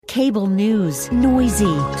Cable news,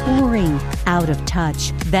 noisy, boring, out of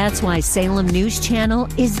touch. That's why Salem News Channel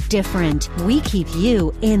is different. We keep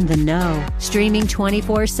you in the know. Streaming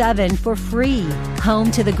 24/7 for free.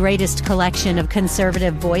 Home to the greatest collection of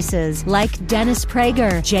conservative voices like Dennis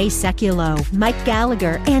Prager, Jay Sekulow, Mike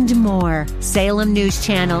Gallagher, and more. Salem News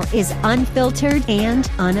Channel is unfiltered and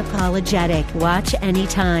unapologetic. Watch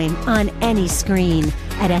anytime, on any screen,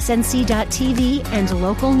 at snc.tv and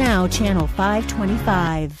Local Now Channel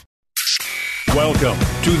 525. Welcome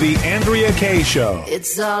to the Andrea Kaye Show.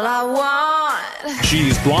 It's all I want.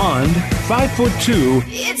 She's blonde, 5'2".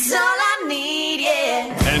 It's all I need,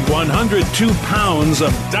 yeah. And 102 pounds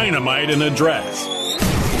of dynamite in a dress.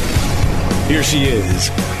 Here she is,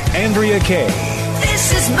 Andrea Kaye.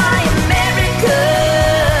 This is my America.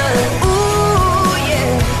 Ooh,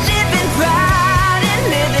 yeah. Living proud and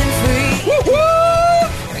living free.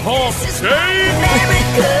 Woo-hoo! This is my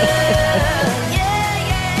America.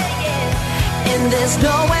 And there's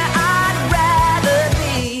nowhere I'd rather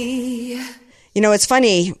be. You know, it's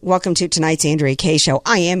funny. Welcome to tonight's Andrea Kaye Show.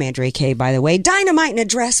 I am Andrea Kaye, by the way. Dynamite in a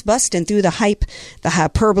dress, busting through the hype, the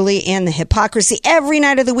hyperbole, and the hypocrisy every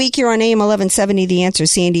night of the week here on AM 1170, The Answer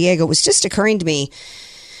San Diego. It was just occurring to me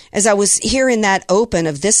as I was hearing that open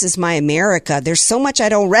of This Is My America. There's so much I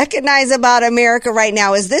don't recognize about America right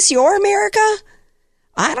now. Is this your America?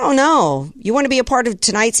 I don't know. You want to be a part of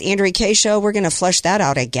tonight's Andrea Kaye Show? We're going to flesh that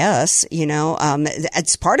out, I guess. You know,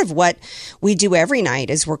 it's part of what we do every night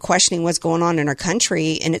is we're questioning what's going on in our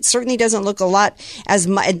country. And it certainly doesn't look a lot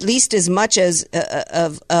at least as much as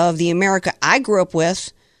of the America I grew up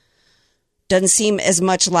with. Doesn't seem as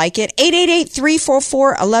much like it.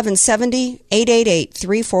 888-344-1170.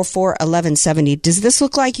 888-344-1170. Does this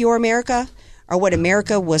look like your America or what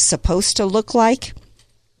America was supposed to look like?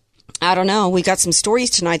 I don't know. We got some stories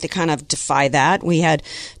tonight that kind of defy that. We had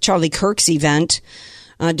Charlie Kirk's event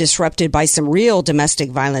disrupted by some real domestic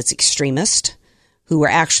violence extremists who were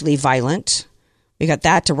actually violent. We got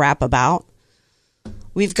that to rap about.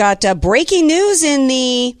 We've got breaking news in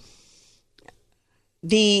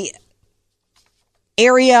the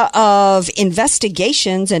area of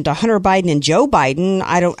investigations into Hunter Biden and Joe Biden.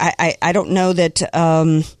 I don't know that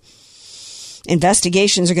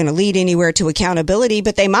investigations are going to lead anywhere to accountability,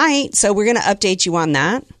 but they might. So we're going to update you on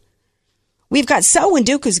that. We've got Selwyn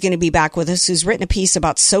Duke who's going to be back with us, who's written a piece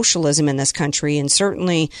about socialism in this country. And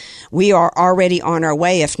certainly we are already on our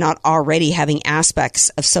way, if not already having aspects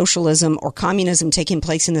of socialism or communism taking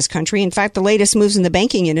place in this country. In fact, the latest moves in the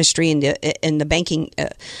banking industry and in the banking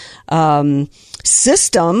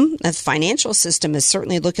system, the financial system, is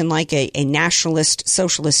certainly looking like a nationalist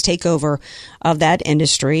socialist takeover of that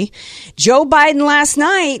industry. Joe Biden last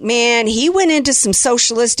night, man, he went into some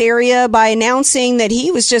socialist area by announcing that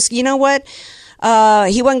he was just, you know what?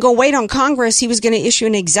 He wasn't going to wait on Congress. He was going to issue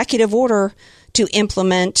an executive order to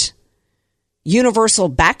implement universal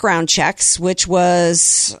background checks, which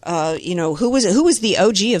was, who was the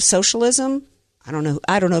OG of socialism? I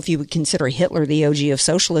don't know if you would consider Hitler the OG of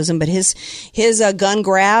socialism, but his gun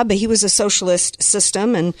grab, he was a socialist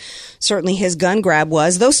system, and certainly his gun grab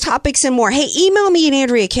was. Those topics and more. Hey, email me at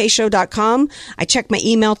AndreaKayeShow.com. I check my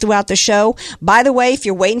email throughout the show. By the way, if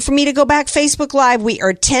you're waiting for me to go back Facebook Live, we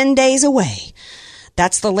are 10 days away.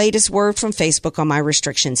 That's the latest word from Facebook on my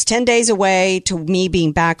restrictions. 10 days away to me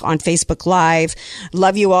being back on Facebook Live.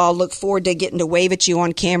 Love you all. Look forward to getting to wave at you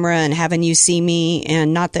on camera and having you see me.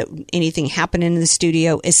 And not that anything happening in the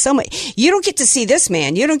studio is so much. You don't get to see this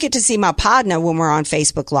man. You don't get to see my partner when we're on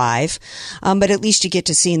Facebook Live. But at least you get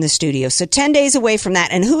to see in the studio. So 10 days away from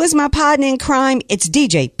that. And who is my partner in crime? It's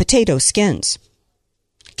DJ Potato Skins.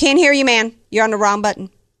 Can't hear you, man. You're on the wrong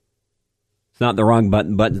button. Not the wrong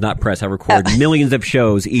button. Button's not pressed. I record millions of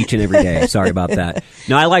shows each and every day. Sorry about that.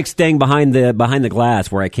 No, I like staying behind the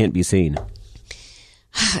glass where I can't be seen.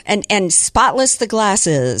 And spotless the glass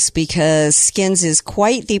is, because Skins is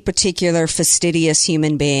quite the particular fastidious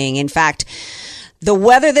human being. In fact, the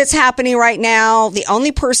weather that's happening right now, the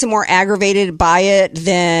only person more aggravated by it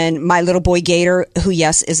than my little boy Gator, who,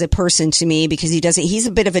 yes, is a person to me because he's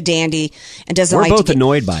a bit of a dandy and doesn't We're like both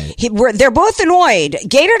annoyed by it. They're both annoyed.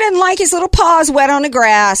 Gator doesn't like his little paws wet on the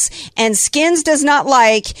grass, and Skins does not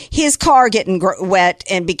like his car getting wet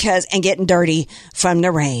and getting dirty from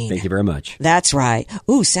the rain. Thank you very much. That's right.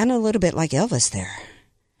 Ooh, sounded a little bit like Elvis there.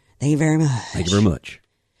 Thank you very much. Thank you very much.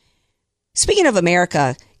 Speaking of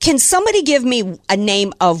America, can somebody give me a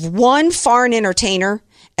name of one foreign entertainer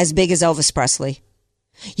as big as Elvis Presley?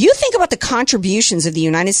 You think about the contributions of the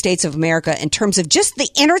United States of America in terms of just the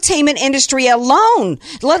entertainment industry alone,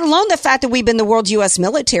 let alone the fact that we've been the world's U.S.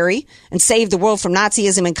 military and saved the world from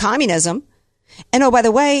Nazism and communism. And oh, by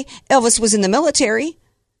the way, Elvis was in the military.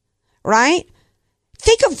 right?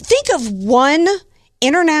 Think of one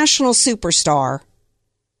international superstar.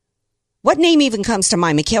 What name even comes to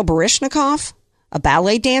mind? Mikhail Baryshnikov? A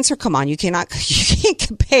ballet dancer? Come on, you can't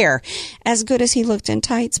compare. As good as he looked in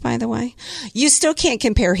tights, by the way. You still can't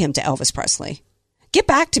compare him to Elvis Presley. Get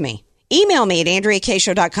back to me. Email me at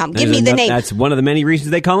AndreaKShow.com. Give me the name. That's one of the many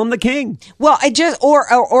reasons they call him the king. Well,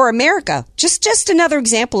 or America. Just another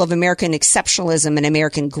example of American exceptionalism and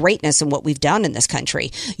American greatness and what we've done in this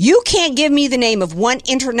country. You can't give me the name of one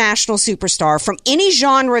international superstar from any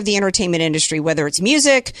genre of the entertainment industry, whether it's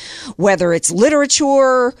music, whether it's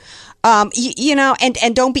literature,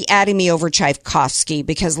 and don't be adding me over Tchaikovsky,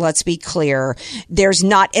 because let's be clear, there's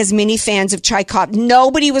not as many fans of Tchaikovsky.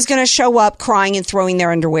 Nobody was going to show up crying and throwing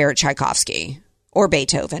their underwear at Tchaikovsky or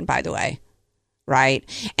Beethoven, by the way. Right.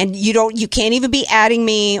 And you can't even be adding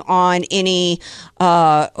me on any,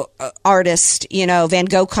 artist. Van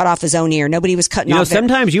Gogh cut off his own ear. Nobody was cutting off.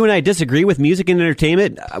 Sometimes you and I disagree with music and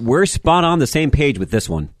entertainment. We're spot on the same page with this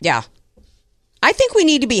one. Yeah. I think we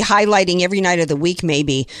need to be highlighting every night of the week,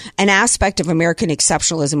 maybe, an aspect of American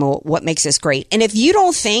exceptionalism or what makes us great. And if you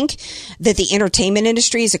don't think that the entertainment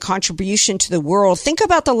industry is a contribution to the world, think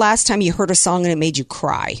about the last time you heard a song and it made you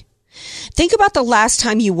cry. Think about the last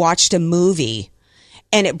time you watched a movie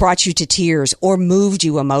and it brought you to tears or moved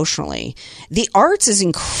you emotionally. The arts is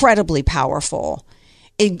incredibly powerful.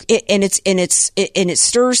 It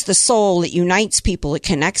stirs the soul. It unites people. It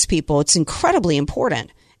connects people. It's incredibly important.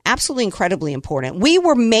 Absolutely incredibly important. We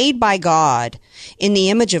were made by God in the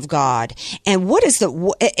image of God. And what is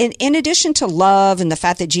in addition to love and the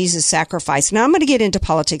fact that Jesus sacrificed, now I'm going to get into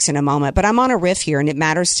politics in a moment, but I'm on a riff here and it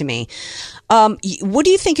matters to me. What do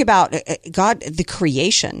you think about God, the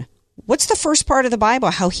creation? What's the first part of the Bible?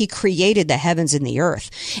 How he created the heavens and the earth.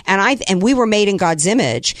 And we were made in God's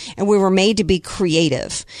image and we were made to be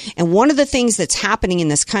creative. And one of the things that's happening in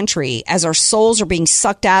this country as our souls are being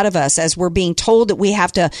sucked out of us, as we're being told that we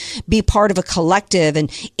have to be part of a collective, and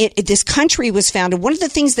this country was founded. One of the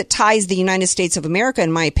things that ties the United States of America,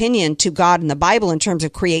 in my opinion, to God and the Bible in terms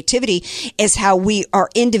of creativity is how we are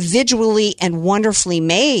individually and wonderfully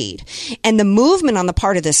made. And the movement on the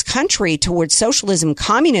part of this country towards socialism,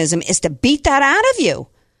 communism, is to beat that out of you,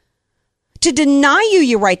 to deny you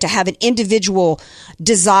your right to have an individual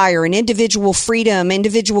desire, an individual freedom,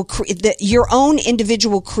 your own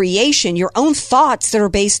individual creation, your own thoughts that are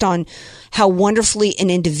based on how wonderfully and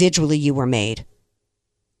individually you were made,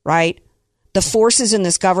 right? The forces in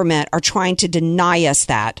this government are trying to deny us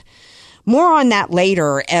that. More on that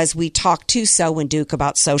later as we talk to Selwyn Duke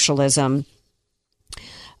about socialism.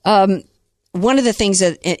 One of the things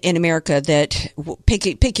that in America that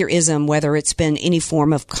pick your ism, whether it's been any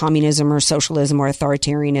form of communism or socialism or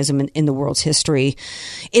authoritarianism in the world's history,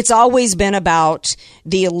 it's always been about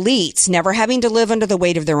the elites never having to live under the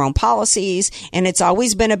weight of their own policies. And it's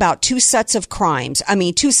always been about two sets of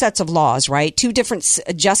laws, right? Two different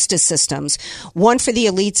justice systems, one for the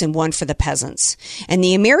elites and one for the peasants. And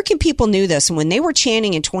the American people knew this. And when they were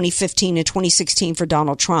chanting in 2015 and 2016 for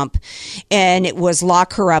Donald Trump, and it was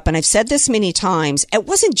lock her up. And I've said this many times, it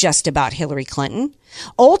wasn't just about Hillary Clinton.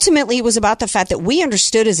 Ultimately, it was about the fact that we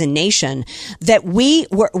understood as a nation that we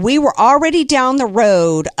were already down the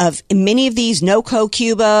road of many of these no-co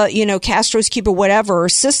Cuba, Castro's Cuba, whatever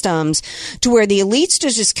systems, to where the elites to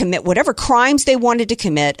just commit whatever crimes they wanted to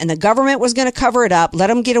commit, and the government was going to cover it up, let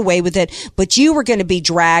them get away with it, but you were going to be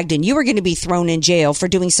dragged and you were going to be thrown in jail for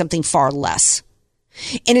doing something far less.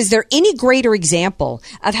 And is there any greater example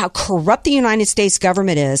of how corrupt the United States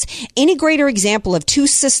government is? Any greater example of two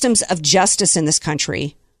systems of justice in this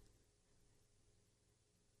country?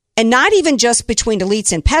 And not even just between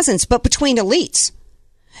elites and peasants, but between elites.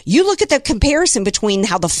 You look at the comparison between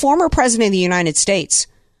how the former president of the United States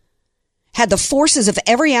had the forces of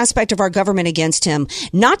every aspect of our government against him,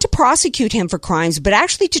 not to prosecute him for crimes, but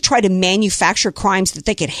actually to try to manufacture crimes that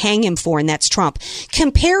they could hang him for, and that's Trump,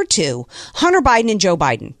 compared to Hunter Biden and Joe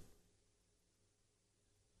Biden.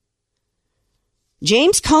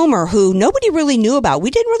 James Comer, who nobody really knew about.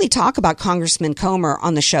 We didn't really talk about Congressman Comer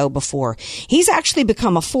on the show before. He's actually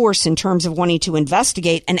become a force in terms of wanting to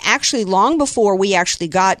investigate. And actually, long before we actually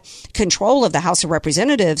got control of the House of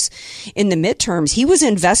Representatives in the midterms, he was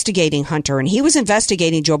investigating Hunter and he was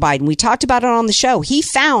investigating Joe Biden. We talked about it on the show. He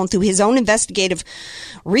found through his own investigative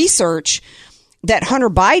research that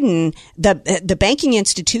Hunter Biden, the banking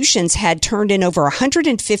institutions had turned in over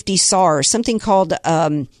 150 SARs, something called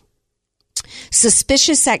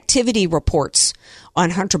suspicious activity reports on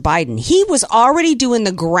Hunter Biden. He was already doing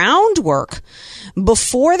the groundwork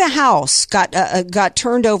before the House got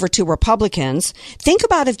turned over to Republicans. Think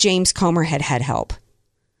about if James Comer had help.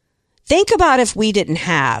 Think about if we didn't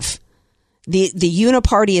have the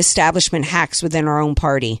uniparty establishment hacks within our own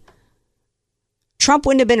party. Trump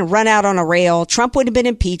wouldn't have been run out on a rail. Trump wouldn't have been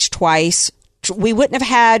impeached twice. We wouldn't have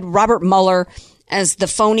had Robert Mueller as the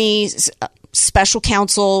phony special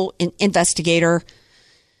counsel investigator.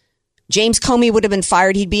 James Comey would have been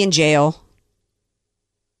fired. He'd be in jail.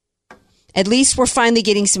 At least we're finally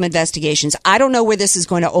getting some investigations. I don't know where this is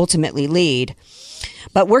going to ultimately lead,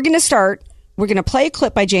 but we're going to start. We're going to play a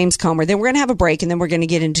clip by James Comer. Then we're going to have a break, and then we're going to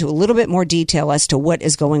get into a little bit more detail as to what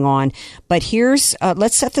is going on. But here's,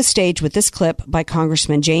 let's set the stage with this clip by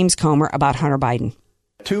Congressman James Comer about Hunter Biden.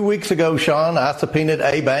 2 weeks ago, Sean, I subpoenaed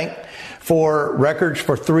a bank for records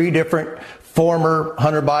for 3 different former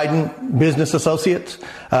Hunter Biden business associates.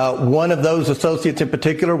 One of those associates in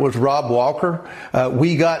particular was Rob Walker.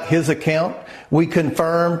 We got his account. We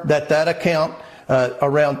confirmed that account,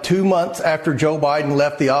 around 2 months after Joe Biden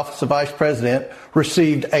left the office of vice president,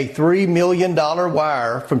 received a $3 million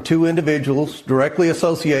wire from 2 individuals directly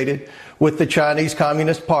associated with the Chinese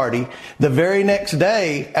Communist Party. The very next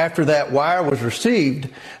day after that wire was received,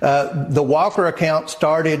 the Walker account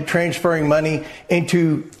started transferring money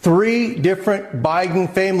into 3 different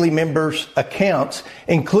Biden family members' accounts,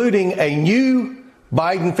 including a new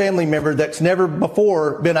Biden family member that's never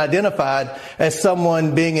before been identified as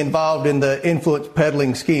someone being involved in the influence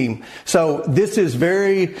peddling scheme. So this is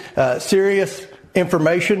very serious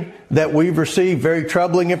information that we've received, very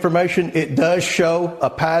troubling information. It does show a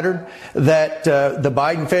pattern that the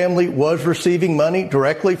Biden family was receiving money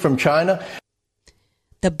directly from China.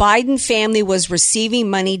 The Biden family was receiving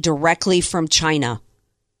money directly from China.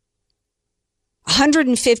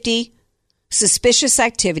 150 suspicious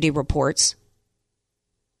activity reports.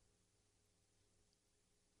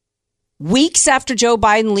 Weeks after Joe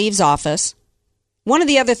Biden leaves office. One of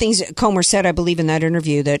the other things Comer said, I believe, in that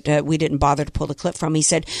interview that we didn't bother to pull the clip from, he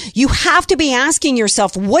said, you have to be asking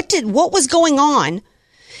yourself, what was going on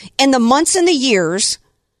in the months and the years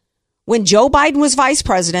when Joe Biden was vice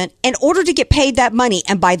president in order to get paid that money,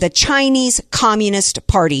 and by the Chinese Communist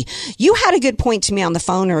Party. You had a good point to me on the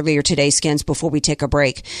phone earlier today, Skins, before we take a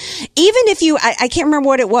break. Even if I can't remember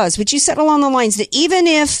what it was, but you said along the lines that even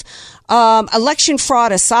if election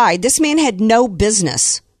fraud aside, this man had no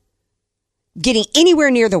business getting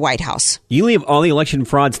anywhere near the White House. You leave all the election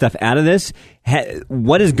fraud stuff out of this.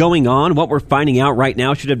 What is going on, what we're finding out right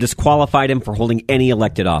now, should have disqualified him for holding any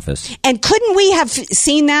elected office. And couldn't we have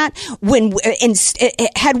seen that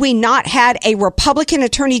had we not had a Republican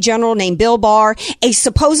attorney general named Bill Barr, a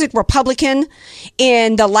supposed Republican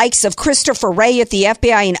in the likes of Christopher Wray at the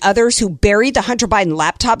FBI and others who buried the Hunter Biden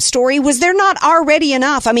laptop story? Was there not already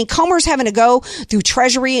enough? I mean, Comer's having to go through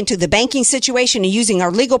Treasury into the banking situation and using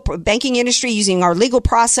our legal banking industry, using our legal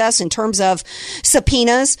process in terms of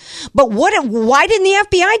subpoenas. But why didn't the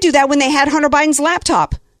FBI do that when they had Hunter Biden's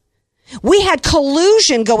laptop? We had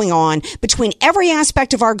collusion going on between every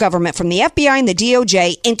aspect of our government, from the FBI and the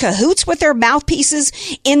DOJ, in cahoots with their mouthpieces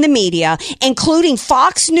in the media, including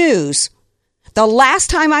Fox News. The last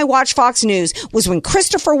time I watched Fox News was when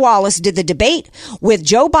Christopher Wallace did the debate with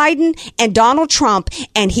Joe Biden and Donald Trump,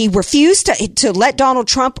 and he refused to let Donald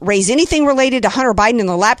Trump raise anything related to Hunter Biden in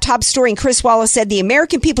the laptop story. And Chris Wallace said, the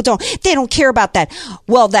American people they don't care about that.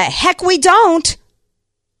 Well, the heck we don't.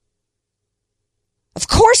 Of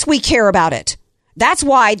course we care about it. That's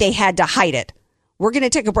why they had to hide it. We're going to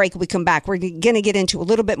take a break when we come back. We're going to get into a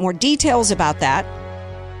little bit more details about that.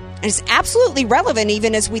 And it's absolutely relevant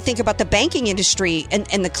even as we think about the banking industry and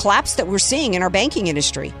the collapse that we're seeing in our banking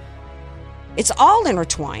industry. It's all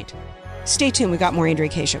intertwined. Stay tuned. We got more Andrea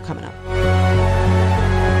Kaye Show coming up.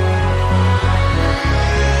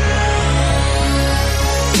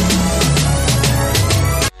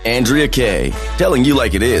 Andrea Kaye, telling you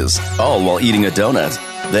like it is, all while eating a donut.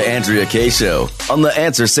 The Andrea Kaye Show on The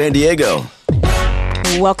Answer San Diego.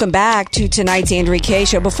 Welcome back to tonight's Andrea Kaye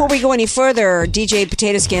Show. Before we go any further, DJ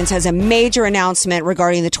Potato Skins has a major announcement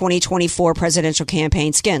regarding the 2024 presidential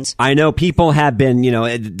campaign. Skins. I know people have been,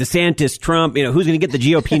 DeSantis, Trump, who's going to get the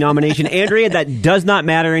GOP nomination. Andrea, that does not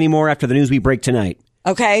matter anymore after the news we break tonight.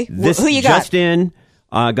 Okay. This who you got? Just in,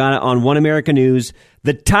 got it on One America News.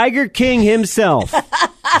 The Tiger King himself,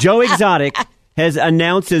 Joe Exotic, has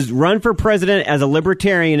announced his run for president as a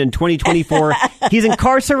libertarian in 2024. He's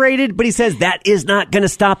incarcerated, but he says that is not going to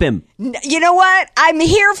stop him. You know what? I'm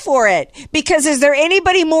here for it, because is there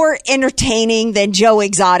anybody more entertaining than Joe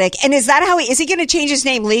Exotic? And is he going to change his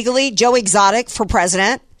name legally? Joe Exotic for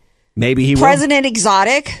president? Maybe he will. President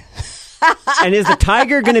Exotic? And is the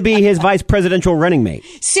Tiger going to be his vice presidential running mate?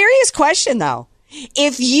 Serious question, though.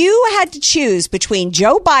 If you had to choose between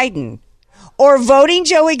Joe Biden or voting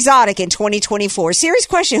Joe Exotic in 2024? Serious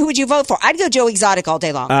question. Who would you vote for? I'd go Joe Exotic all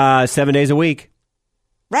day long. 7 days a week.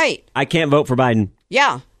 Right. I can't vote for Biden.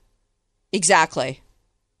 Yeah. Exactly.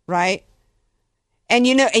 Right. And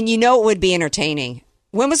you know it would be entertaining.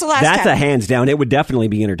 When was the last time? That's a hands down. It would definitely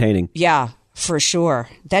be entertaining. Yeah, for sure.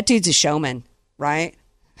 That dude's a showman, right?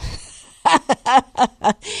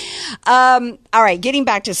 All right, getting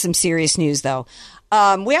back to some serious news, though.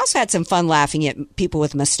 We also had some fun laughing at people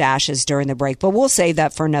with mustaches during the break, but we'll save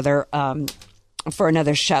that for another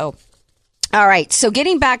show. All right, so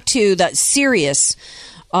getting back to the serious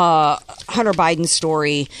Hunter Biden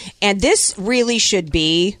story, and this really should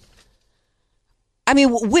be, I mean,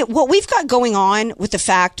 what we've got going on with the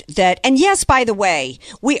fact that, and yes, by the way,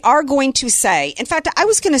 we are going to say, in fact, I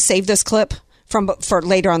was going to save this clip for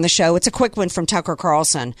later on the show. It's a quick one from Tucker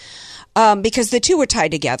Carlson, because the two are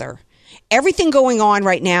tied together. Everything going on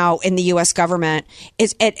right now in the U.S. government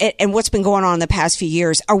is, and what's been going on in the past few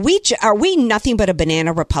years, are we nothing but a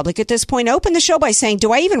banana republic at this point? I opened the show by saying,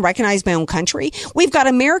 do I even recognize my own country? We've got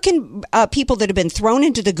American people that have been thrown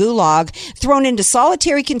into the gulag, thrown into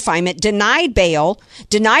solitary confinement, denied bail,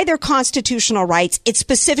 denied their constitutional rights. It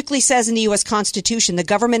specifically says in the U.S. Constitution the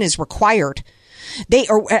government is required. They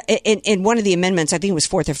are in one of the amendments, I think it was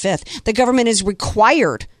 4th or 5th, the government is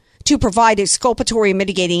required to provide exculpatory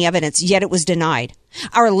mitigating evidence, yet it was denied.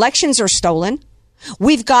 Our elections are stolen.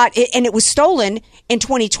 We've got, and it was stolen in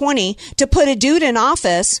 2020 to put a dude in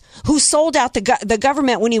office who sold out the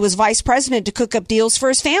government when he was vice president to cook up deals for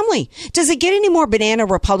his family. Does it get any more banana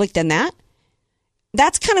republic than that?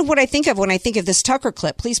 That's kind of what I think of when I think of this Tucker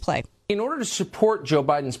clip. Please play. In order to support Joe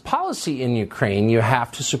Biden's policy in Ukraine, you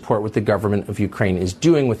have to support what the government of Ukraine is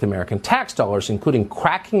doing with American tax dollars, including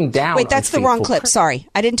cracking down. Wait, that's the wrong clip. Sorry.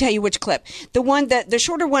 I didn't tell you which clip. The one the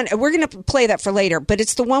shorter one, we're going to play that for later, but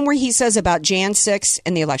it's the one where he says about Jan 6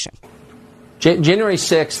 and the election. January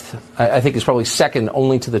 6th, I think, is probably second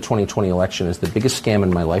only to the 2020 election, is the biggest scam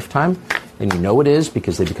in my lifetime. And you know it is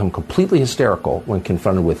because they become completely hysterical when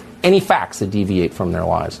confronted with any facts that deviate from their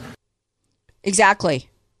lies. Exactly.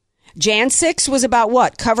 Jan 6 was about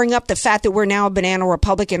what? Covering up the fact that we're now a banana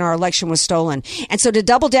republic and our election was stolen. And so to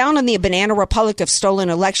double down on the banana republic of stolen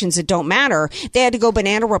elections that don't matter, they had to go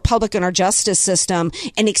banana republic in our justice system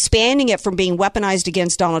and expanding it from being weaponized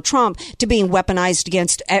against Donald Trump to being weaponized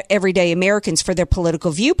against everyday Americans for their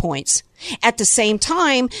political viewpoints. At the same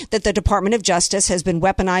time that the Department of Justice has been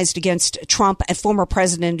weaponized against Trump, a former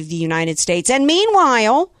president of the United States. And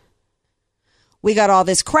meanwhile, we got all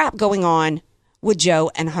this crap going on with Joe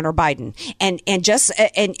and Hunter Biden.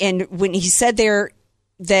 And when he said there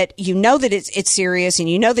that you know that it's serious and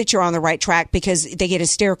you know that you're on the right track because they get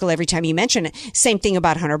hysterical every time you mention it. Same thing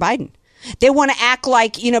about Hunter Biden. They want to act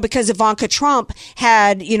like, because Ivanka Trump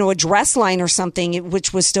had, a dress line or something,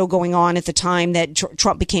 which was still going on at the time that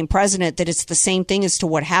Trump became president, that it's the same thing as to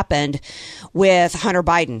what happened with Hunter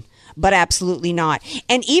Biden. But absolutely not.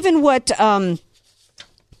 And even what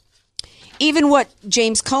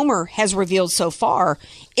James Comer has revealed so far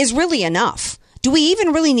is really enough. Do we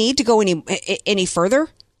even really need to go any further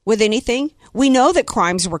with anything? We know that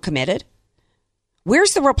crimes were committed.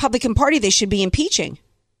 Where's the Republican Party they should be impeaching?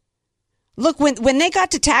 Look, when they got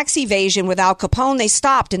to tax evasion with Al Capone, they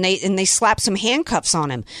stopped and they slapped some handcuffs on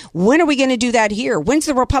him. When are we going to do that here? When's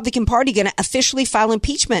the Republican Party going to officially file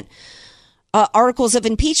impeachment? Articles of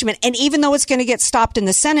impeachment, and even though it's going to get stopped in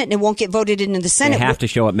the Senate and it won't get voted in the Senate, they have to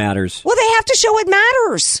show it matters. Well, they have to show it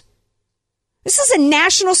matters. This is a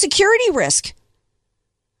national security risk.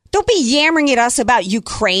 Don't be yammering at us about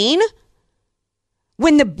Ukraine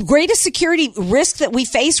when the greatest security risk that we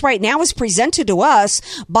face right now is presented to us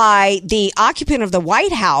by the occupant of the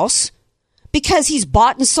White House because he's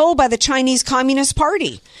bought and sold by the Chinese Communist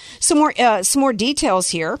Party. Some more details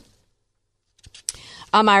here.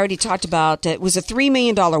 I already talked about it was a $3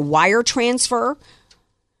 million wire transfer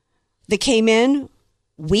that came in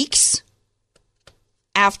weeks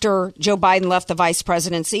after Joe Biden left the vice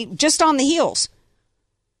presidency, just on the heels.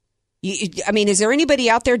 Is there anybody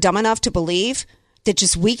out there dumb enough to believe that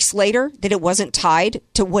just weeks later that it wasn't tied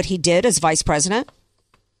to what he did as vice president?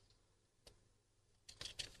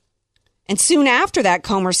 And soon after that,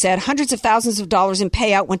 Comer said hundreds of thousands of dollars in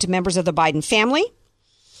payout went to members of the Biden family.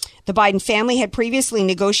 The Biden family had previously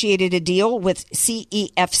negotiated a deal with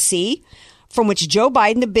CEFC from which Joe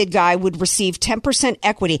Biden, the big guy, would receive 10%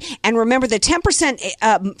 equity. And remember, the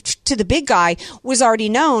 10% to the big guy was already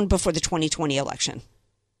known before the 2020 election.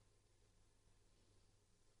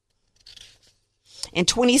 In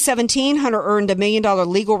 2017, Hunter earned $1 million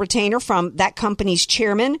legal retainer from that company's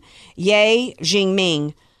chairman, Ye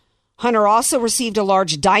Jingming. Hunter also received a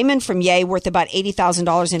large diamond from Ye worth about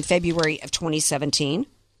 $80,000 in February of 2017.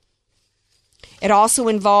 It also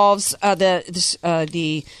involves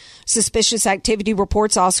the suspicious activity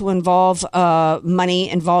reports also involve money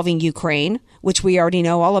involving Ukraine, which we already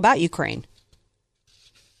know all about Ukraine.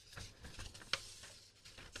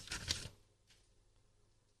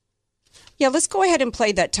 Yeah, let's go ahead and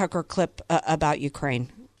play that Tucker clip about Ukraine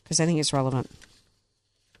because I think it's relevant.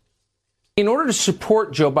 In order to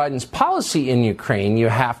support Joe Biden's policy in Ukraine, you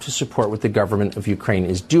have to support what the government of Ukraine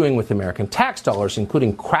is doing with American tax dollars,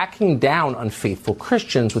 including cracking down on faithful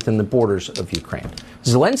Christians within the borders of Ukraine.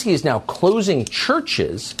 Zelensky is now closing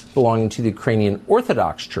churches belonging to the Ukrainian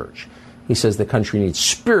Orthodox Church. He says the country needs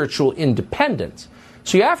spiritual independence.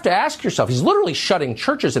 So you have to ask yourself, he's literally shutting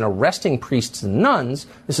churches and arresting priests and nuns.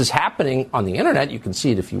 This is happening on the internet. You can see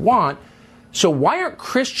it if you want. So why aren't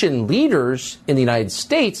Christian leaders in the United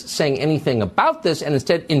States saying anything about this and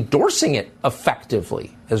instead endorsing it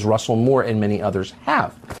effectively, as Russell Moore and many others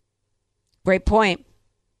have? Great point.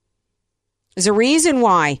 There's a reason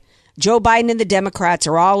why Joe Biden and the Democrats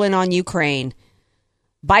are all in on Ukraine.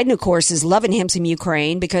 Biden, of course, is loving him some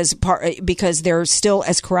Ukraine because they're still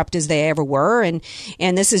as corrupt as they ever were. And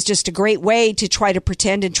this is just a great way to try to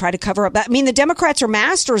pretend and try to cover up. I mean, the Democrats are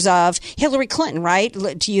masters of Hillary Clinton, right?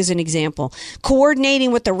 To use an example,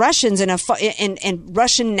 coordinating with the Russians and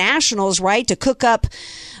Russian nationals, right? To cook up,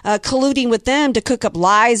 colluding with them to cook up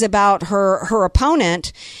lies about her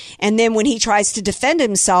opponent. And then when he tries to defend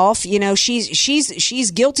himself, you know,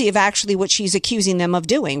 she's guilty of actually what she's accusing them of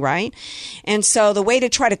doing, right? And so the way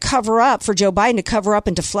to try to cover up for Joe Biden to cover up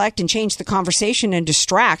and deflect and change the conversation and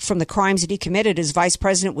distract from the crimes that he committed as vice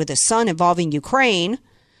president with his son involving Ukraine.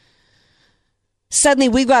 Suddenly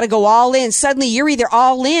we've got to go all in. Suddenly you're either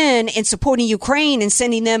all in supporting Ukraine and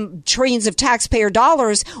sending them trillions of taxpayer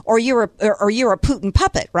dollars, or you're a Putin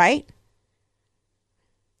puppet, right?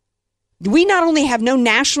 We not only have no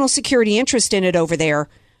national security interest in it over there,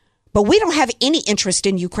 but we don't have any interest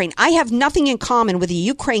in Ukraine. I have nothing in common with the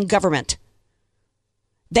Ukraine government.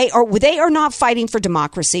 They are not fighting for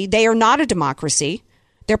democracy. They are not a democracy.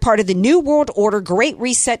 They're part of the New World Order, Great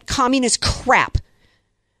Reset, communist crap.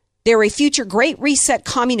 They're a future Great Reset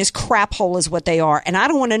communist crap hole is what they are. And I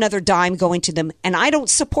don't want another dime going to them. And I don't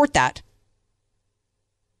support that.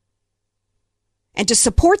 And to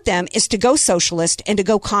support them is to go socialist and to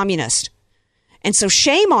go communist. And so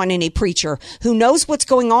shame on any preacher who knows what's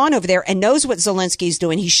going on over there and knows what Zelensky's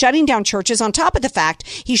doing. He's shutting down churches on top of the fact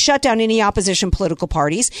he shut down any opposition political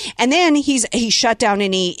parties. And then he shut down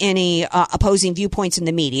any opposing viewpoints in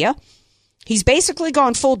the media. He's basically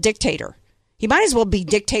gone full dictator. He might as well be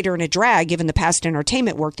dictator in a drag given the past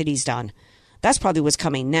entertainment work that he's done. That's probably what's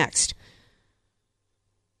coming next.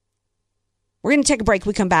 We're going to take a break.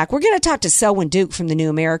 We come back. We're going to talk to Selwyn Duke from the New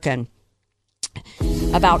American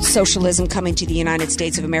about socialism coming to the United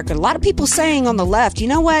States of America. A lot of people saying on the left, you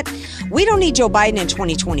know what? We don't need Joe Biden in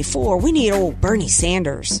 2024. We need old Bernie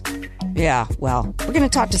Sanders. Yeah, well, we're going to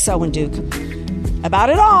talk to Selwyn Duke about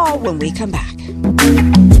it all when we come back.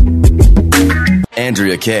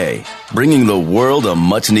 Andrea Kaye, bringing the world a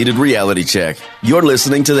much-needed reality check. You're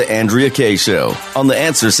listening to The Andrea Kaye Show on The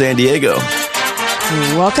Answer San Diego.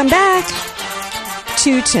 Welcome back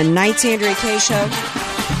to tonight's Andrea Kaye Show.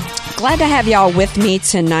 Glad to have y'all with me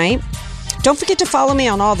tonight. Don't forget to follow me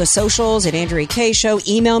on all the socials at Andrea Kaye Show.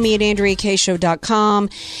 Email me at AndreaKayeShow.com.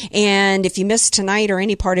 And if you missed tonight or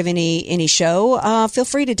any part of any show, feel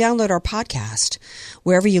free to download our podcast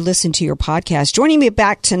wherever you listen to your podcast. Joining me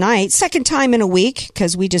back tonight, second time in a week,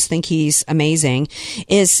 because we just think he's amazing,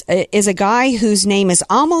 is a guy whose name is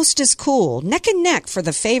almost as cool, neck and neck for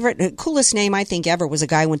the coolest name I think ever was a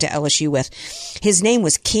guy I went to LSU with. His name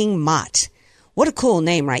was King Mott. What a cool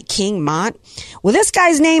name, right? King Mott. Well, this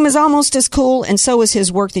guy's name is almost as cool, and so is his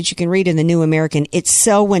work that you can read in the New American. It's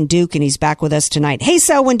Selwyn Duke, and he's back with us tonight. Hey,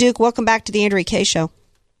 Selwyn Duke, welcome back to the Andrea Kaye Show.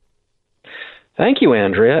 Thank you,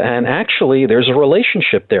 Andrea. And actually, there's a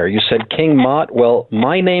relationship there. You said King Mott. Well,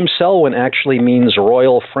 my name, Selwyn, actually means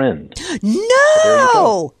royal friend.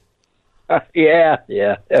 No! Yeah.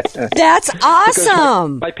 That's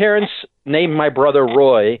awesome. My parents named my brother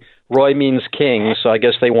Roy. Roy means king, so I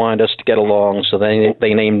guess they wanted us to get along, so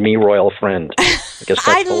they named me royal friend. I guess that's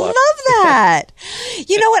I love that.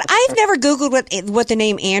 You know what? I've never Googled what the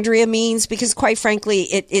name Andrea means because, quite frankly,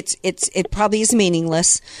 it probably is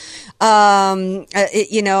meaningless.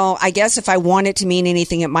 I guess if I want it to mean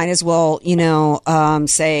anything, it might as well,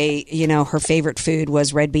 say, her favorite food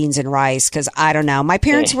was red beans and rice, because I don't know. My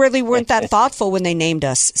parents really weren't that thoughtful when they named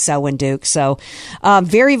us Selwyn Duke. So,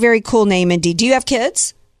 very, very cool name indeed. Do you have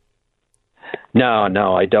kids?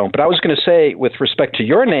 No, I don't. But I was going to say, with respect to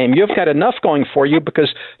your name, you've got enough going for you because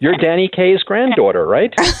you're Danny Kaye's granddaughter,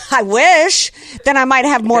 right? I wish. Then I might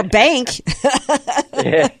have more bank.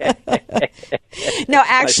 No,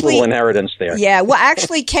 actually, nice little inheritance there. Yeah, well,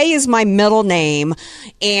 actually, Kaye is my middle name,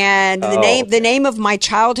 and the name of my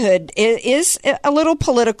childhood is a little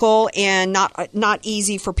political and not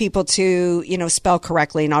easy for people to spell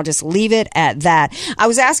correctly. And I'll just leave it at that. I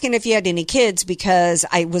was asking if you had any kids because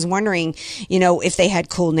I was wondering, if they had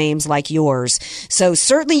cool names like yours. So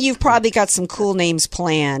certainly, you've probably got some cool names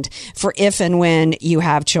planned for if and when you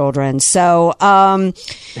have children. So.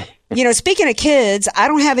 Speaking of kids, I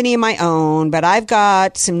don't have any of my own, but I've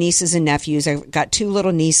got some nieces and nephews. I've got two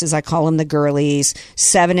little nieces. I call them the girlies,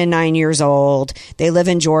 7 and 9 years old. They live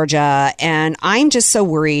in Georgia, and I'm just so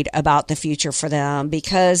worried about the future for them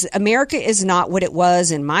because America is not what it was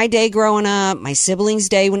in my day growing up, my siblings'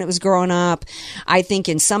 day when it was growing up. I think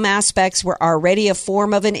in some aspects we're already a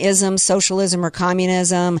form of an ism, socialism or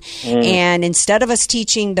communism. And instead of us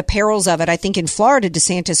teaching the perils of it, I think in Florida,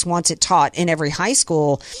 DeSantis wants it taught in every high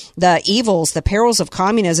school. The evils, the perils of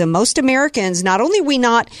communism. Most Americans, not only are we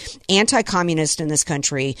not anti-communist in this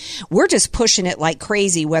country, we're just pushing it like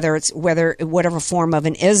crazy, whatever form of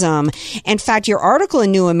an ism. In fact, your article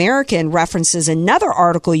in New American references another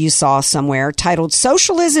article you saw somewhere titled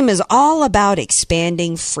 "Socialism is all about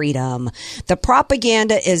expanding freedom." The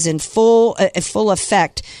propaganda is in full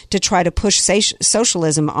effect to try to push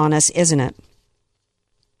socialism on us, isn't it?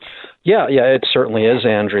 Yeah, it certainly is,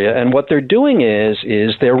 Andrea. And what they're doing is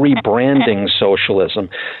they're rebranding socialism.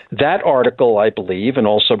 That article, I believe, and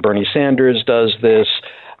also Bernie Sanders does this,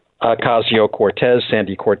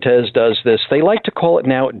 Sandy Cortez does this. They like to call it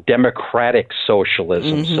now democratic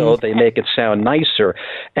socialism, so they make it sound nicer.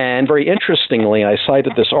 And very interestingly, I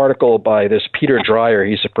cited this article by this Peter Dreyer.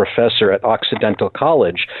 He's a professor at Occidental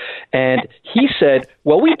College, and he said,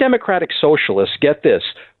 well, we democratic socialists, get this,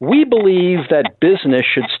 we believe that business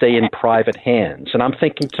should stay in private hands. And I'm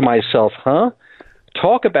thinking to myself,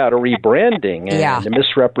 talk about a rebranding and a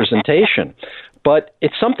misrepresentation. But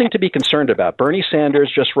it's something to be concerned about. Bernie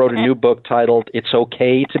Sanders just wrote a new book titled "It's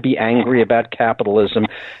Okay to be Angry About Capitalism."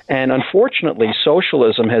 And unfortunately,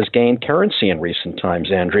 socialism has gained currency in recent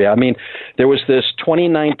times, Andrea. I mean, there was this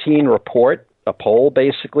 2019 report, a poll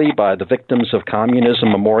basically by the Victims of Communism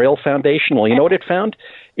Memorial Foundation. Well, you know what it found?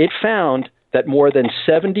 It found that more than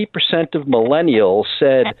 70% of millennials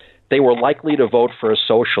said they were likely to vote for a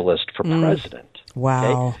socialist for president.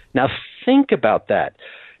 Wow. Okay? Now, think about that.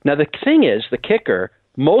 Now, the thing is, the kicker,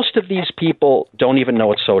 most of these people don't even know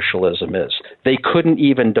what socialism is. They couldn't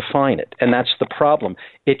even define it, and that's the problem.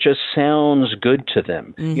 It just sounds good to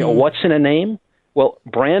them. What's in a name? Well,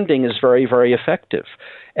 branding is very, very effective,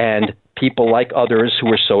 and people like others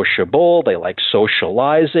who are sociable, they like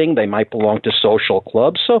socializing, they might belong to social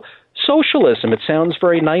clubs, so socialism, it sounds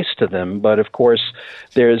very nice to them, but of course,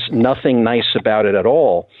 there's nothing nice about it at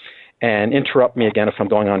all. And interrupt me again if I'm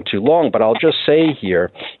going on too long, but I'll just say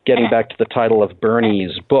here, getting back to the title of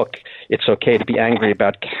Bernie's book, It's Okay to be Angry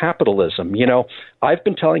About Capitalism. I've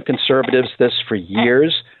been telling conservatives this for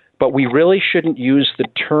years, but we really shouldn't use the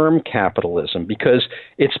term capitalism because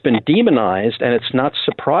it's been demonized, and it's not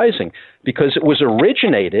surprising because it was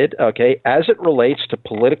originated, as it relates to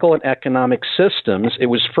political and economic systems. It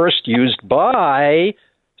was first used by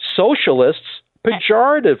socialists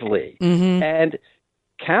pejoratively. And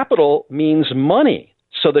capital means money,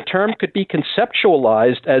 so the term could be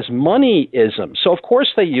conceptualized as moneyism. So, of course,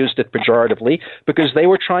 they used it pejoratively because they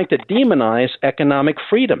were trying to demonize economic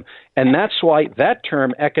freedom. And that's why that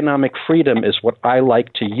term, economic freedom, is what I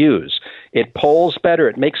like to use. It polls better.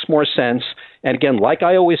 It makes more sense. And again, like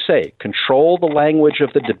I always say, control the language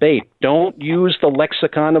of the debate. Don't use the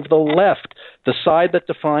lexicon of the left. The side that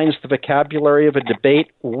defines the vocabulary of a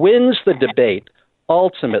debate wins the debate,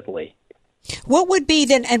 ultimately. What would be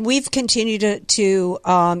then, and we've continued to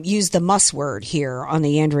use the must word here on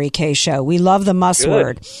the Andrea Kaye Show. We love the must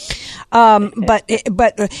word. But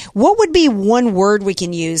what would be one word we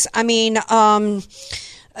can use? I mean, to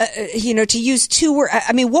use two words.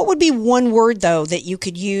 I mean, what would be one word, though, that you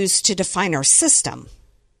could use to define our system?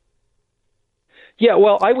 Yeah,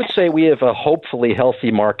 well, I would say we have a hopefully healthy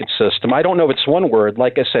market system. I don't know if it's one word.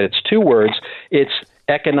 Like I said, it's two words. It's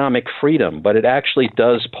economic freedom, but it actually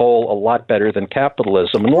does poll a lot better than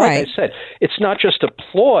capitalism. And like I said, it's not just a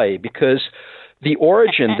ploy because the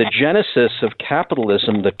origin, the genesis of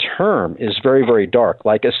capitalism, the term is very, very dark.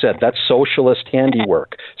 Like I said, that's socialist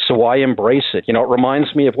handiwork. So I embrace it. It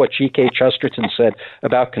reminds me of what G.K. Chesterton said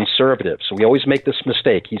about conservatives. We always make this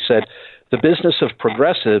mistake. He said, the business of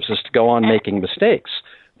progressives is to go on making mistakes.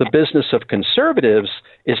 The business of conservatives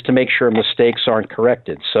is to make sure mistakes aren't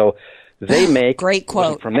corrected. So they make, great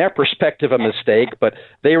quote, from their perspective, a mistake, but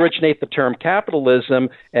they originate the term capitalism,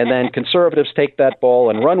 and then conservatives take that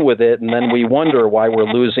ball and run with it, and then we wonder why we're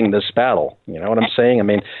losing this battle. You know what I'm saying? I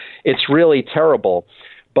mean, it's really terrible.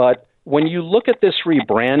 But when you look at this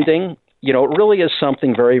rebranding, you know, it really is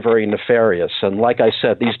something very, very nefarious. And like I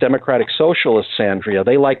said, these democratic socialists, Andrea,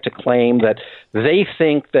 they like to claim that they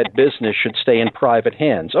think that business should stay in private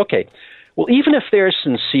hands. Okay, well, even if they're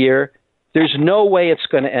sincere, there's no way it's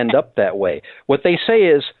going to end up that way. What they say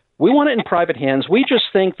is, we want it in private hands. We just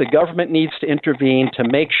think the government needs to intervene to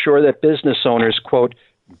make sure that business owners, quote,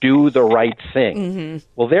 do the right thing. Mm-hmm.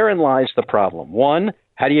 Well, therein lies the problem. One,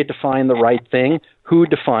 how do you define the right thing? Who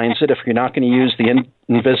defines it if you're not going to use the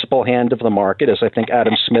invisible hand of the market, as I think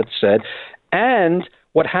Adam Smith said? And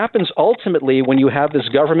what happens ultimately when you have this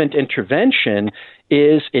government intervention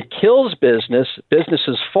is it kills business,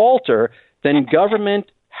 businesses falter, then government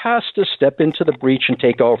has to step into the breach and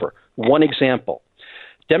take over. One example,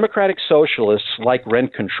 democratic socialists like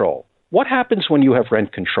rent control. What happens when you have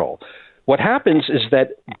rent control? What happens is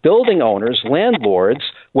that building owners, landlords,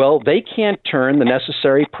 well, they can't turn the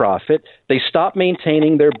necessary profit. They stop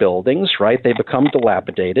maintaining their buildings, right? They become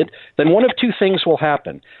dilapidated. Then one of two things will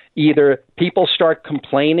happen. Either people start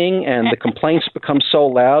complaining and the complaints become so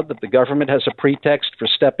loud that the government has a pretext for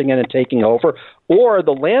stepping in and taking over, or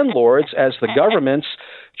the landlords, as the governments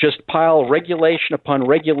just pile regulation upon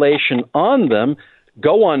regulation on them,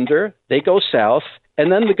 go under, they go south,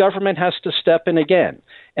 and then the government has to step in again.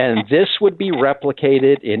 And this would be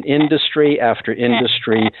replicated in industry after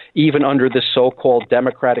industry, even under this so-called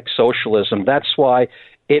democratic socialism. That's why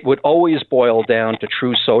it would always boil down to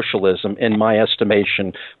true socialism, in my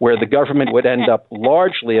estimation, where the government would end up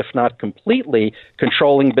largely, if not completely,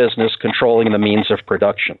 controlling business, controlling the means of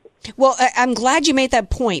production. Well, I'm glad you made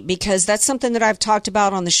that point, because that's something that I've talked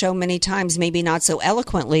about on the show many times, maybe not so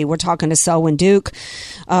eloquently. We're talking to Selwyn Duke,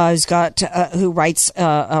 who writes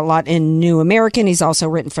a lot in New American. He's also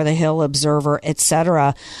written for the Hill Observer,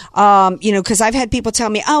 etc. Because I've had people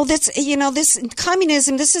tell me, "Oh, this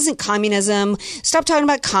communism. This isn't communism. Stop talking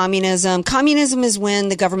about communism. Communism is when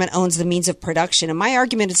the government owns the means of production." And my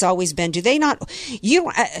argument has always been, do they not?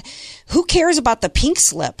 Who cares about the pink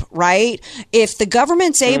slip, right? If the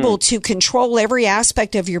government's able to control every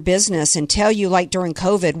aspect of your business and tell you, like during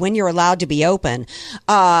COVID, when you're allowed to be open,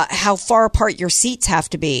 how far apart your seats have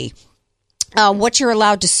to be, what you're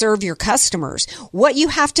allowed to serve your customers, what you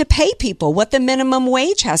have to pay people, what the minimum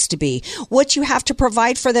wage has to be, what you have to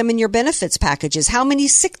provide for them in your benefits packages, how many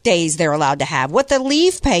sick days they're allowed to have, what the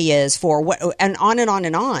leave pay is for, and on and on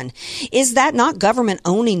and on. Is that not government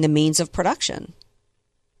owning the means of production?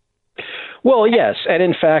 Well, yes, and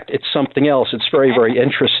in fact, it's something else. It's very, very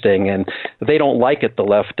interesting, and they don't like it, the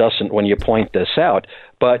left doesn't, when you point this out.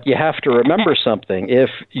 But you have to remember something. If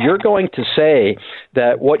you're going to say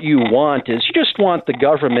that what you want is you just want the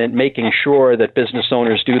government making sure that business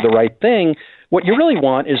owners do the right thing, what you really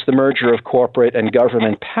want is the merger of corporate and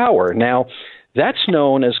government power. Now, that's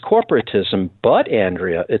known as corporatism, but,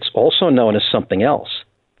 Andrea, it's also known as something else,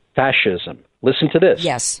 fascism. Listen to this.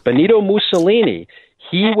 Yes. Benito Mussolini,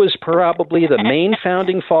 he was probably the main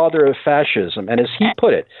founding father of fascism. And as he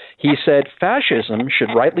put it, he said, fascism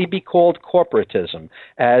should rightly be called corporatism,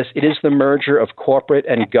 as it is the merger of corporate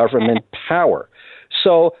and government power.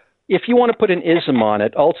 So if you want to put an ism on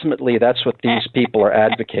it, ultimately that's what these people are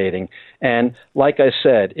advocating. And like I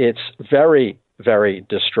said, it's very, very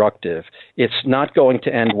destructive. It's not going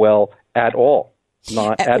to end well at all.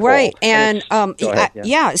 Not at right. all. And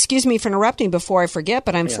yeah, excuse me for interrupting before I forget,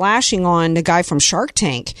 but I'm flashing on the guy from Shark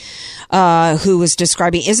Tank who was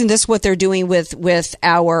describing, isn't this what they're doing with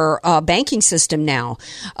our banking system now?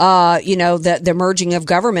 The merging of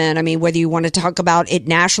government. I mean, whether you want to talk about it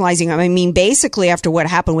nationalizing, I mean, basically after what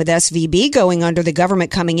happened with SVB going under, the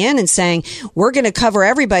government coming in and saying, we're going to cover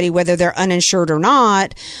everybody, whether they're uninsured or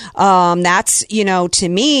not. That's, to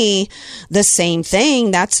me, the same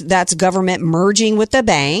thing. That's government merging with the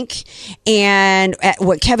bank. And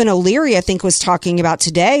what Kevin O'Leary, I think, was talking about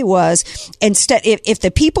today was, instead, if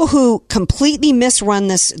the people who completely misrun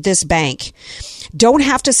this bank don't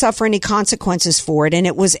have to suffer any consequences for it, and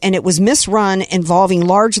it was misrun involving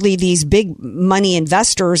largely these big money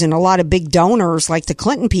investors and a lot of big donors like the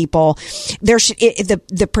Clinton people,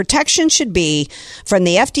 the protection should be from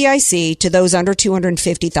the FDIC to those under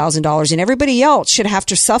 $250,000, and everybody else should have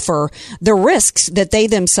to suffer the risks that they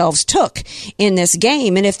themselves took in this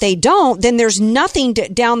game. And if they don't, then there's nothing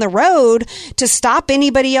down the road to stop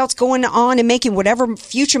anybody else going on and making whatever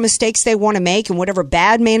future mistakes they want to make and whatever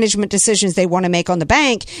bad management decisions they want to make on the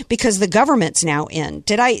bank, because the government's now in.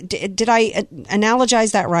 Did I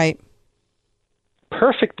analogize that right?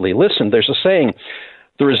 Perfectly. Listen, there's a saying,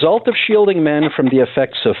 the result of shielding men from the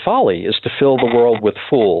effects of folly is to fill the world with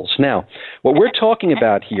fools. Now, what we're talking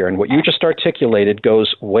about here and what you just articulated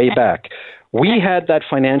goes way back. We had that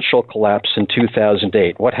financial collapse in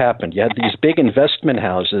 2008. What happened? You had these big investment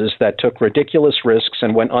houses that took ridiculous risks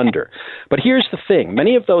and went under. But here's the thing.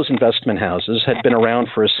 Many of those investment houses had been around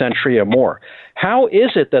for a century or more. How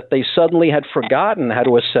is it that they suddenly had forgotten how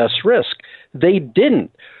to assess risk? They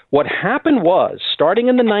didn't. What happened was, starting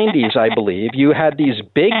in the 90s, I believe, you had these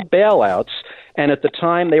big bailouts, and at the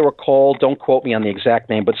time they were called, don't quote me on the exact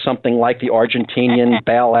name, but something like the Argentinian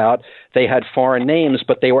bailout. They had foreign names,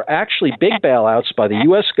 but they were actually big bailouts by the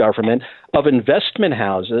U.S. government of investment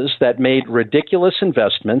houses that made ridiculous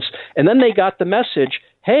investments, and then they got the message,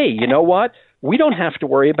 hey, you know what? We don't have to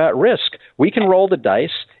worry about risk. We can roll the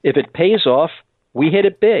dice. If it pays off, we hit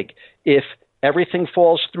it big. If everything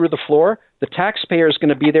falls through the floor, the taxpayer is going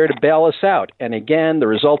to be there to bail us out. And again, the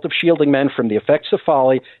result of shielding men from the effects of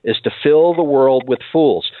folly is to fill the world with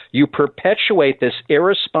fools. You perpetuate this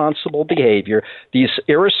irresponsible behavior, these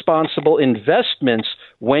irresponsible investments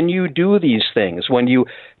when you do these things, when you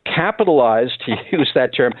capitalize, to use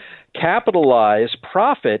that term, capitalize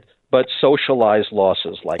profit but socialize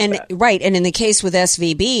losses like that. Right. And in the case with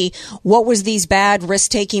SVB, what was these bad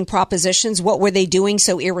risk-taking propositions? What were they doing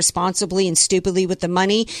so irresponsibly and stupidly with the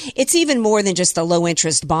money? It's even more than just the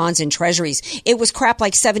low-interest bonds and treasuries. It was crap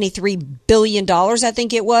like $73 billion, I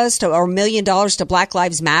think it was, or $1 million to Black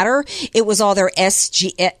Lives Matter. It was all their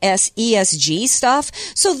ESG stuff.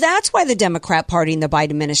 So that's why the Democrat Party and the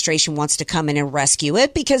Biden administration wants to come in and rescue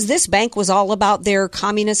it, because this bank was all about their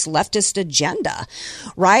communist leftist agenda,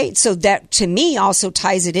 right? So that, to me, also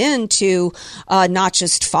ties it into not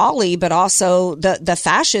just folly, but also the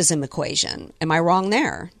fascism equation. Am I wrong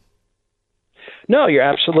there? No, you're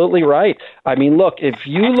absolutely right. I mean, look, if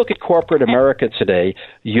you look at corporate America today,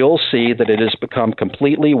 you'll see that it has become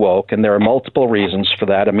completely woke, and there are multiple reasons for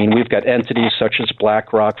that. I mean, we've got entities such as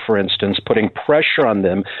BlackRock, for instance, putting pressure on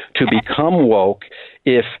them to become woke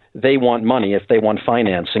if they want money, if they want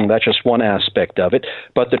financing. That's just one aspect of it.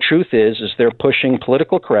 But the truth is they're pushing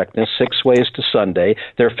political correctness 6 ways to Sunday.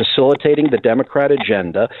 They're facilitating the Democrat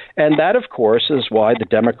agenda. And that, of course, is why the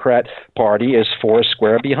Democrat Party is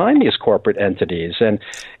foursquare behind these corporate entities. And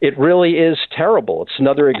it really is terrible. It's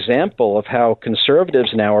another example of how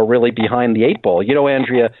conservatives now are really behind the eight ball. You know,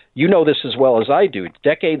 Andrea, you know this as well as I do.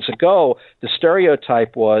 Decades ago, the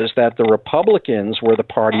stereotype was that the Republicans were the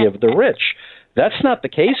party of the rich. That's not the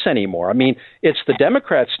case anymore. I mean, it's the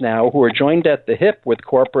Democrats now who are joined at the hip with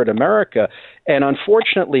corporate America. And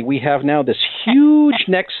unfortunately, we have now this huge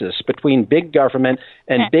nexus between big government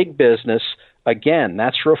and big business. Again,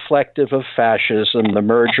 that's reflective of fascism, the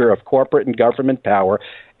merger of corporate and government power.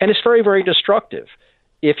 And it's very, very destructive.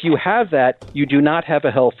 If you have that, you do not have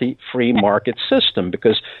a healthy free market system,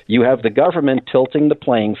 because you have the government tilting the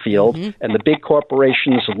playing field, and the big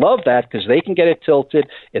corporations love that because they can get it tilted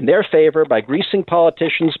in their favor by greasing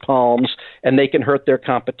politicians' palms, and they can hurt their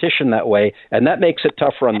competition that way. And that makes it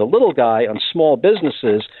tougher on the little guy, on small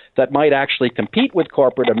businesses that might actually compete with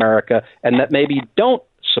corporate America and that maybe don't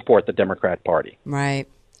support the Democrat Party. Right.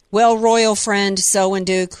 Well, royal friend Selwyn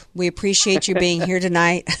Duke, we appreciate you being here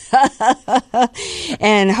tonight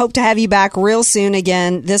and hope to have you back real soon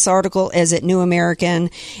again. This article is at New American,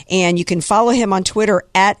 and you can follow him on Twitter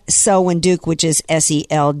at Selwyn Duke, which is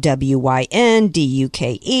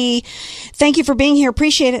SELWYNDUKE. Thank you for being here.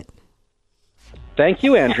 Appreciate it. Thank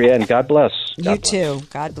you, Andrea, and God bless. You too.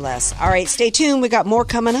 God bless. All right, stay tuned. We got more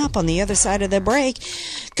coming up on the other side of the break.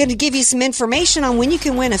 Going to give you some information on when you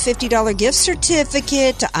can win a $50 gift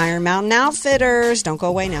certificate to Iron Mountain Outfitters. Don't go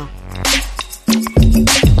away now.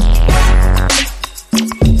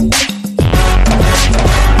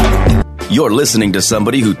 You're listening to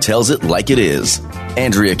somebody who tells it like it is.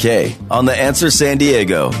 Andrea Kaye on The Answer San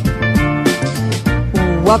Diego.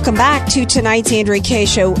 Welcome back to tonight's Andrea Kaye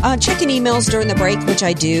Show. Checking emails during the break, which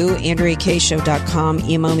I do, AndreaKayeShow.com.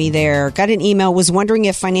 Email me there. Got an email. Was wondering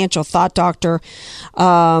if Financial Thought Doctor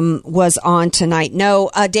was on tonight. No,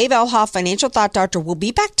 Dave Elhoff, Financial Thought Doctor, will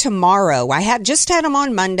be back tomorrow. I had him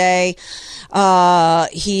on Monday.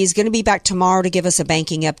 He's going to be back tomorrow to give us a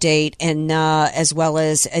banking update and as well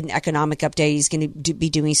as an economic update. He's going to be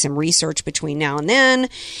doing some research between now and then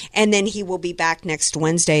he will be back next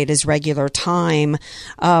Wednesday at his regular time.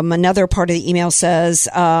 Another part of the email says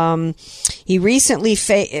he recently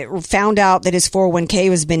found out that his 401k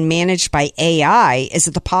has been managed by AI. Is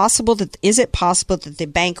it possible that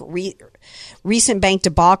the recent bank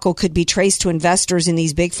debacle could be traced to investors in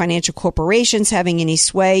these big financial corporations having any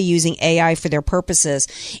sway using AI for their purposes?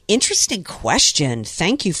 Interesting question.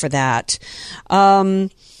 Thank you for that. Mo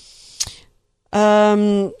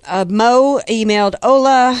emailed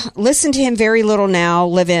Ola, listen to him very little now.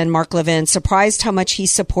 Mark Levin, surprised how much he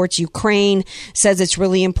supports Ukraine, says it's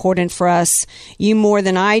really important for us. You more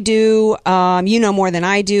than I do. You know more than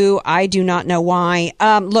I do. I do not know why.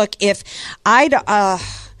 Look, if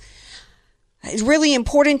it's really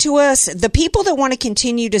important to us. The people that want to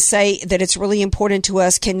continue to say that it's really important to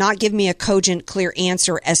us cannot give me a cogent, clear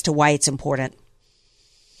answer as to why it's important.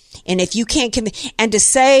 And if you can't, and to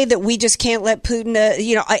say that we just can't let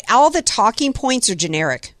Putin, all the talking points are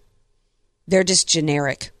generic. They're just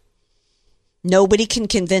generic. Nobody can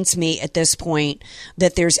convince me at this point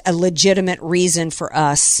that there's a legitimate reason for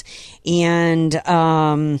us. And,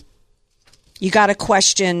 you got to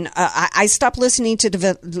question. I stopped listening to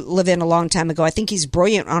Levin a long time ago. I think he's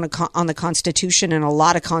brilliant on the Constitution and a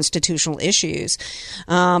lot of constitutional issues.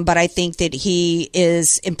 But I think that he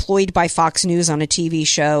is employed by Fox News on a TV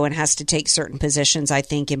show and has to take certain positions, I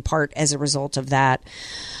think, in part as a result of that.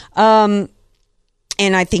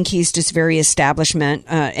 And I think he's just very establishment.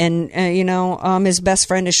 His best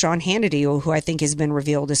friend is Sean Hannity, who I think has been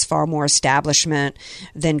revealed as far more establishment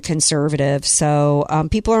than conservative. So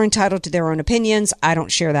people are entitled to their own opinions. I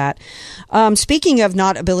don't share that. Speaking of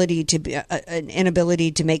inability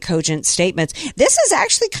to make cogent statements, this is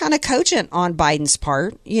actually kind of cogent on Biden's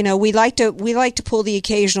part. You know, we like to pull the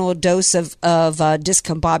occasional dose of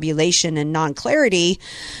discombobulation and non-clarity.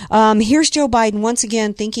 Here's Joe Biden once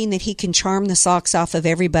again thinking that he can charm the socks off of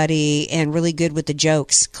everybody and really good with the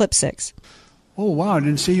jokes. Clip 6. Oh, wow, I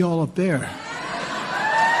didn't see you all up there.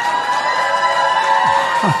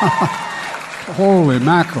 Holy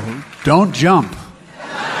mackerel. Don't jump.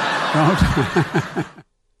 Don't.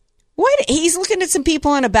 What? He's looking at some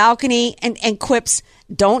people on a balcony and quips,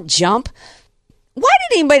 don't jump. Why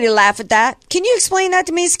did anybody laugh at that? Can you explain that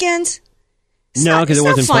to me, Skins? No, because it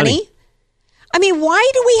wasn't funny. I mean, why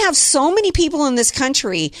do we have so many people in this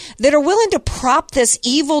country that are willing to prop this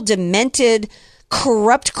evil, demented,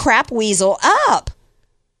 corrupt crap weasel up?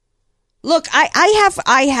 Look,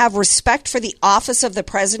 I have respect for the office of the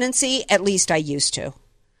presidency. At least I used to.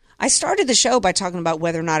 I started the show by talking about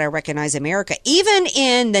whether or not I recognize America. Even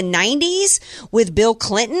in the 90s with Bill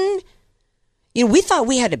Clinton, we thought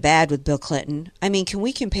we had it bad with Bill Clinton. I mean, can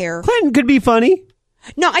we compare? Clinton could be funny.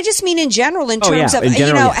 No, I just mean in general, in terms of,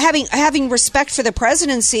 having respect for the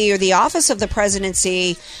presidency or the office of the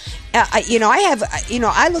presidency.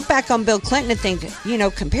 I look back on Bill Clinton and think,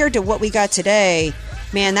 compared to what we got today,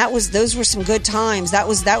 man, those were some good times. That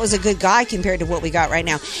was a good guy compared to what we got right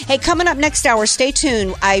now. Hey, coming up next hour, stay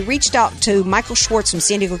tuned. I reached out to Michael Schwartz from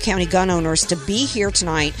San Diego County Gun Owners to be here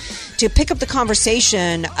tonight to pick up the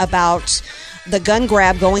conversation about the gun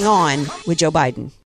grab going on with Joe Biden.